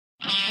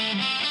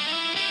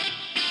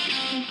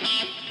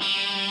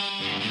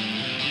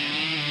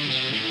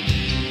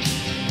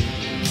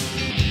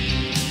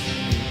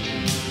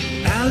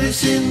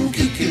Alice in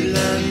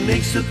Cuckooland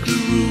makes up the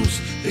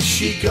rules as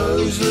she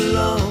goes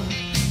along,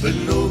 but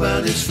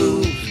nobody's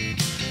fooled.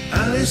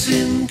 Alice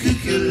in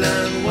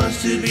Cuckooland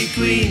wants to be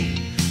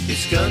queen.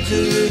 It's gone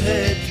to her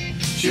head,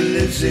 she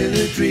lives in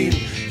a dream.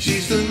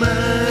 She's the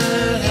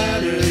Mad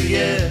Hatter,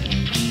 yeah.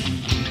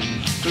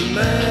 The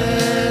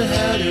Mad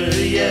Hatter,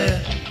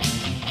 yeah.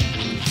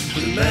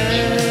 The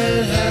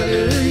Mad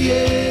Hatter,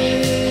 yeah.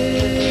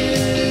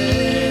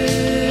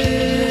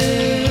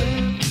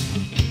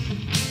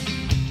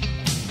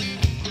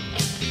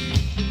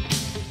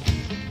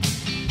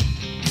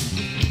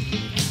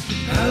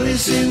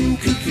 Alice in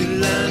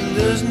Cuckooland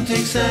doesn't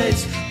take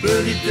sides,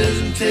 but it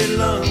doesn't take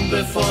long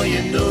before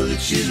you know that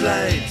she's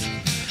right.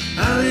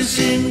 Alice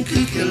in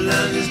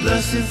Cuckooland is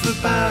lusting for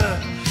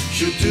power.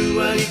 She'll do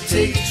what it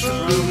takes to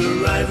rule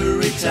her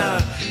ivory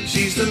tower.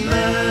 She's the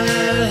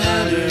Mad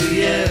Hatter,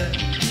 yeah.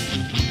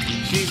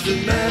 She's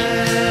the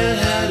Mad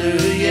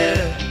Hatter,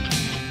 yeah.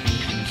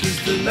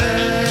 She's the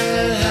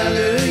Mad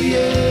Hatter,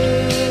 yeah.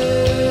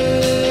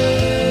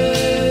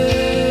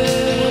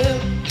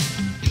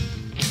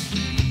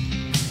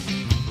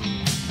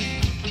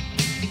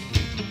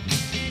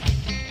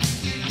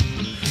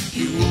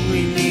 You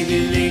only need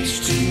an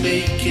H to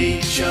make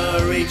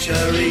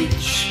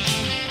HRHRH.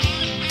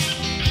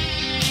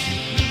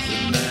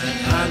 The Mad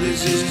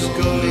Hatter's is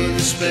going to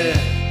spare.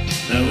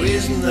 Now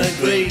isn't that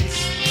great?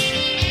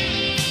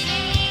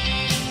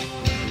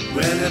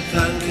 When a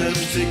plan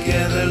comes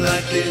together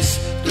like this,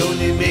 don't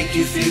it make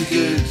you feel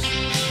good?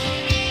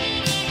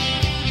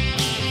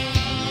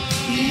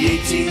 The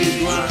 18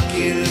 is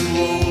rocking and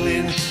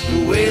rolling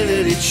the way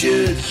that it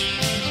should.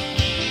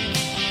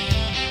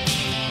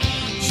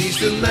 She's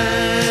the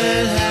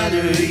Mad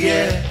Hatter,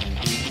 yeah.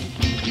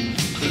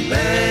 The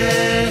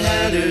Mad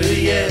Hatter,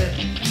 yeah.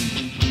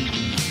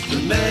 The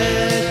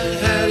Mad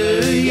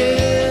Hatter,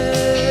 yeah.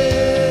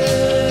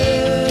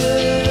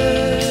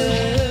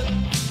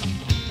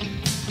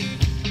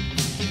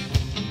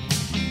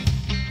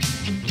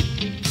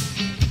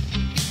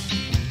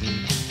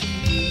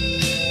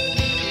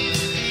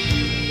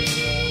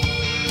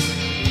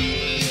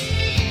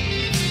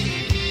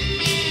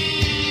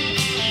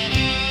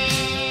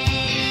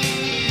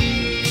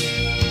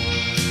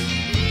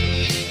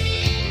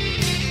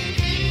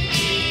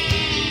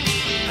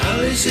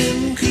 Alice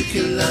in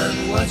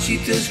Cuckooland, what she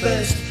does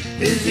best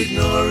is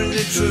ignoring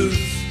the truth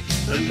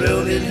and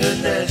building her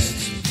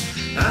nest.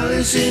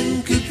 Alice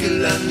in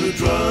Cuckooland will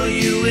draw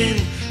you in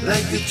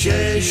like the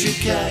Cheshire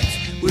Cat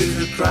with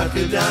her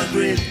crocodile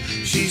grin.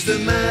 She's the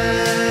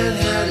Mad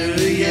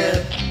Hatter,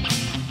 yeah.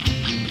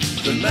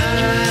 The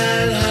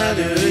Mad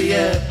Hatter,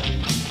 yeah.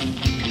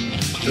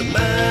 The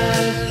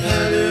Mad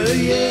Hatter,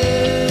 yeah.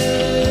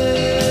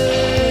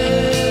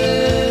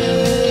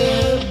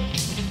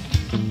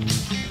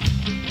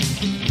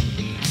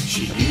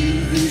 She knew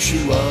who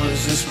she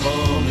was this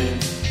morning,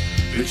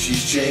 but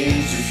she's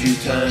changed a few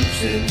times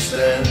since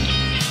then.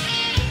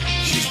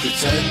 She's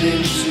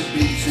pretending to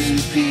be two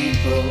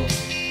people.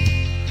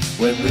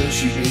 When will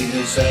she be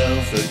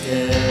herself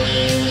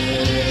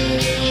again?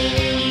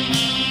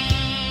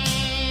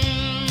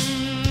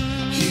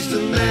 She's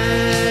the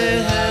man.